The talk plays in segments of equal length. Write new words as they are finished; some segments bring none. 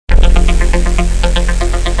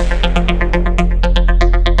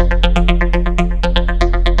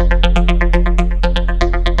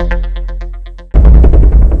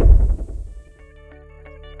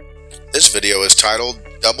entitled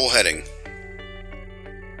Double Heading.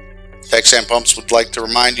 Texan Pumps would like to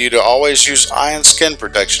remind you to always use eye and skin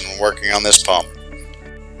protection when working on this pump.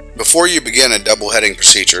 Before you begin a double heading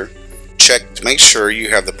procedure, check to make sure you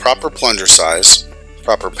have the proper plunger size,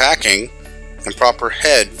 proper packing, and proper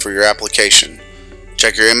head for your application.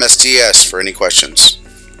 Check your MSDS for any questions.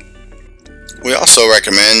 We also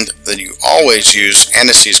recommend that you always use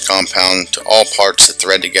anti-seize compound to all parts that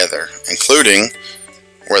thread together, including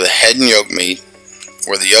where the head and yoke meet,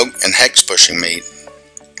 where the yoke and hex bushing meet,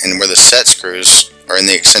 and where the set screws are in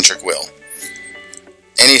the eccentric wheel.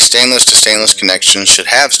 Any stainless to stainless connection should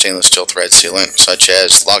have stainless steel thread sealant, such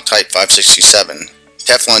as Loctite 567.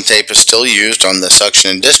 Teflon tape is still used on the suction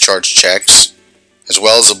and discharge checks, as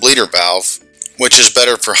well as a bleeder valve, which is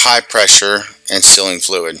better for high pressure and sealing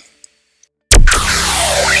fluid.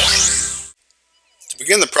 To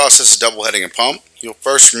begin the process of double heading a pump, you'll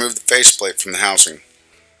first remove the faceplate from the housing.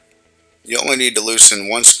 You only need to loosen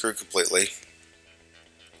one screw completely.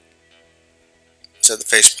 Set the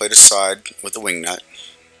faceplate aside with the wing nut.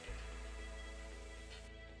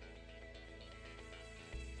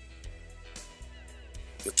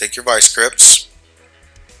 You'll take your vice grips,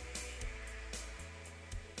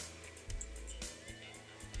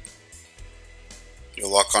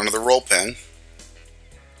 you'll lock onto the roll pin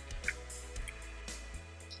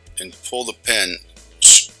and pull the pin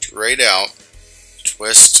straight out.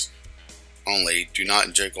 Twist only, do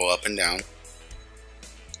not jiggle up and down.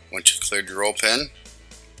 Once you've cleared your roll pin,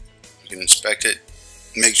 you can inspect it.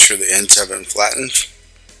 Make sure the ends haven't flattened.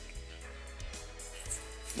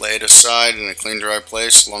 Lay it aside in a clean, dry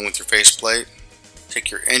place along with your faceplate. Take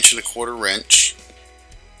your 1¼ wrench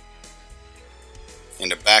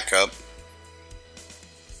and a backup.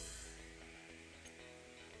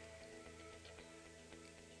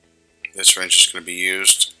 This wrench is going to be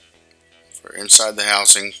used for inside the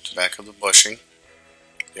housing to back up the bushing.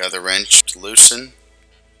 The other wrench to loosen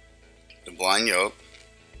the blind yoke.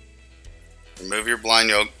 Remove your blind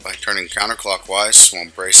yoke by turning counterclockwise while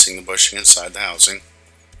bracing the bushing inside the housing.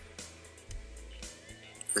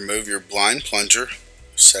 Remove your blind plunger,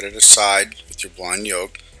 set it aside with your blind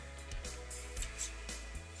yoke.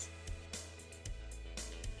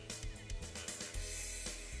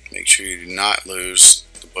 Make sure you do not lose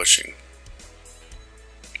the bushing.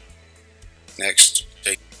 Next,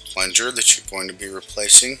 take the plunger that you're going to be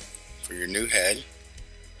replacing for your new head.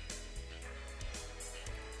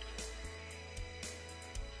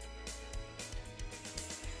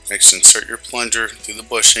 Next, insert your plunger through the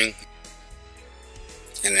bushing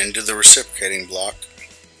and into the reciprocating block.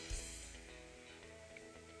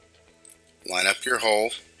 Line up your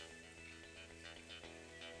hole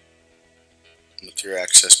with your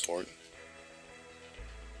access port.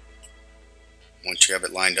 Once you have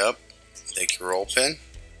it lined up, take your roll pin,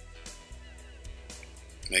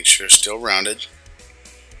 make sure it's still rounded,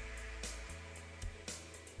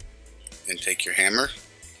 and take your hammer,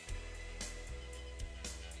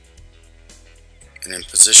 and in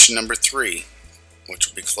position number 3, which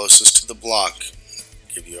will be closest to the block,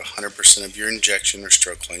 give you 100% of your injection or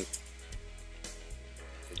stroke length.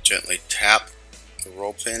 You'll gently tap the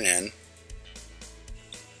roll pin in.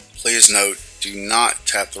 Please note, do not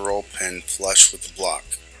tap the roll pin flush with the block.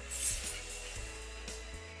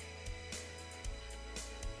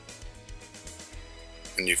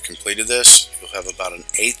 When you've completed this, you'll have about an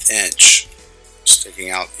 1/8 inch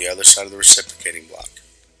sticking out the other side of the reciprocating block.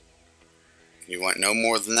 You want no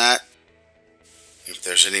more than that. If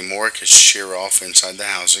there's any more, it could shear off inside the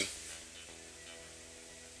housing.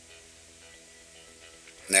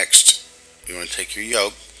 Next, you want to take your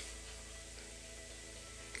yoke,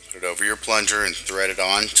 put it over your plunger and thread it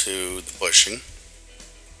onto the bushing.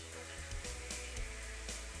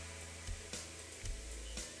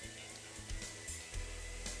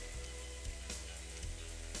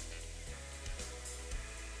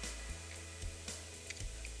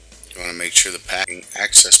 You want to make sure the packing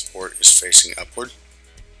access port is facing upward.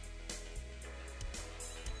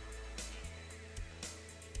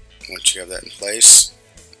 Once you have that in place,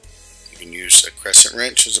 you can use a crescent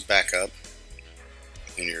wrench as a backup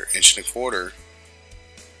and your 1¼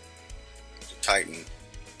 to tighten.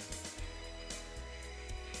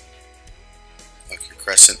 Lock your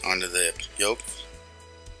crescent onto the yoke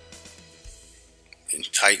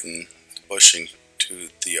and tighten the bushing to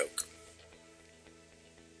the yoke.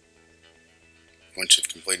 Once you've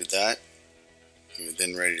completed that, you're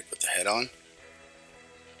then ready to put the head on.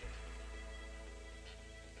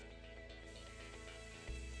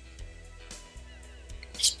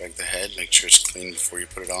 Inspect the head, make sure it's clean before you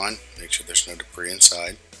put it on. Make sure there's no debris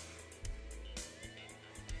inside.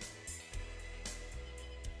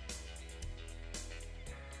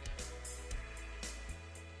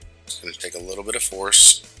 going to take a little bit of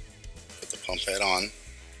force, put the pump head on.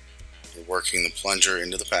 You're working the plunger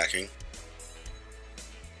into the packing.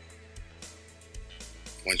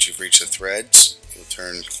 Once you've reached the threads, you'll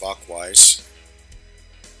turn clockwise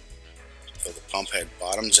until the pump head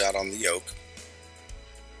bottoms out on the yoke.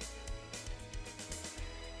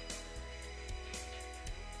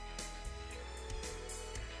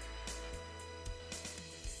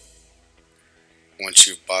 Once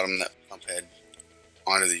you've bottomed that pump head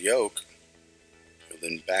onto the yoke, you'll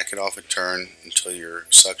then back it off a turn until your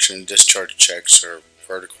suction and discharge checks are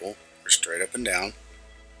vertical or straight up and down.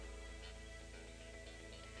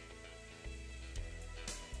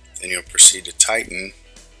 Then you'll proceed to tighten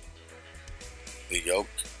the yoke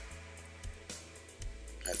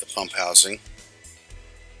at the pump housing.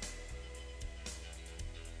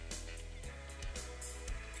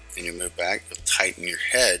 Then you move back, you'll tighten your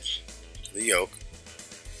head to the yoke.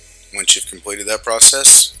 Once you've completed that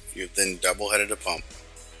process, you've then double-headed a pump.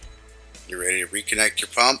 You're ready to reconnect your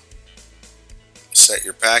pump, set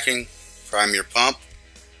your packing, prime your pump,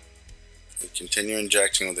 and continue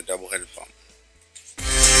injecting with a double-headed pump.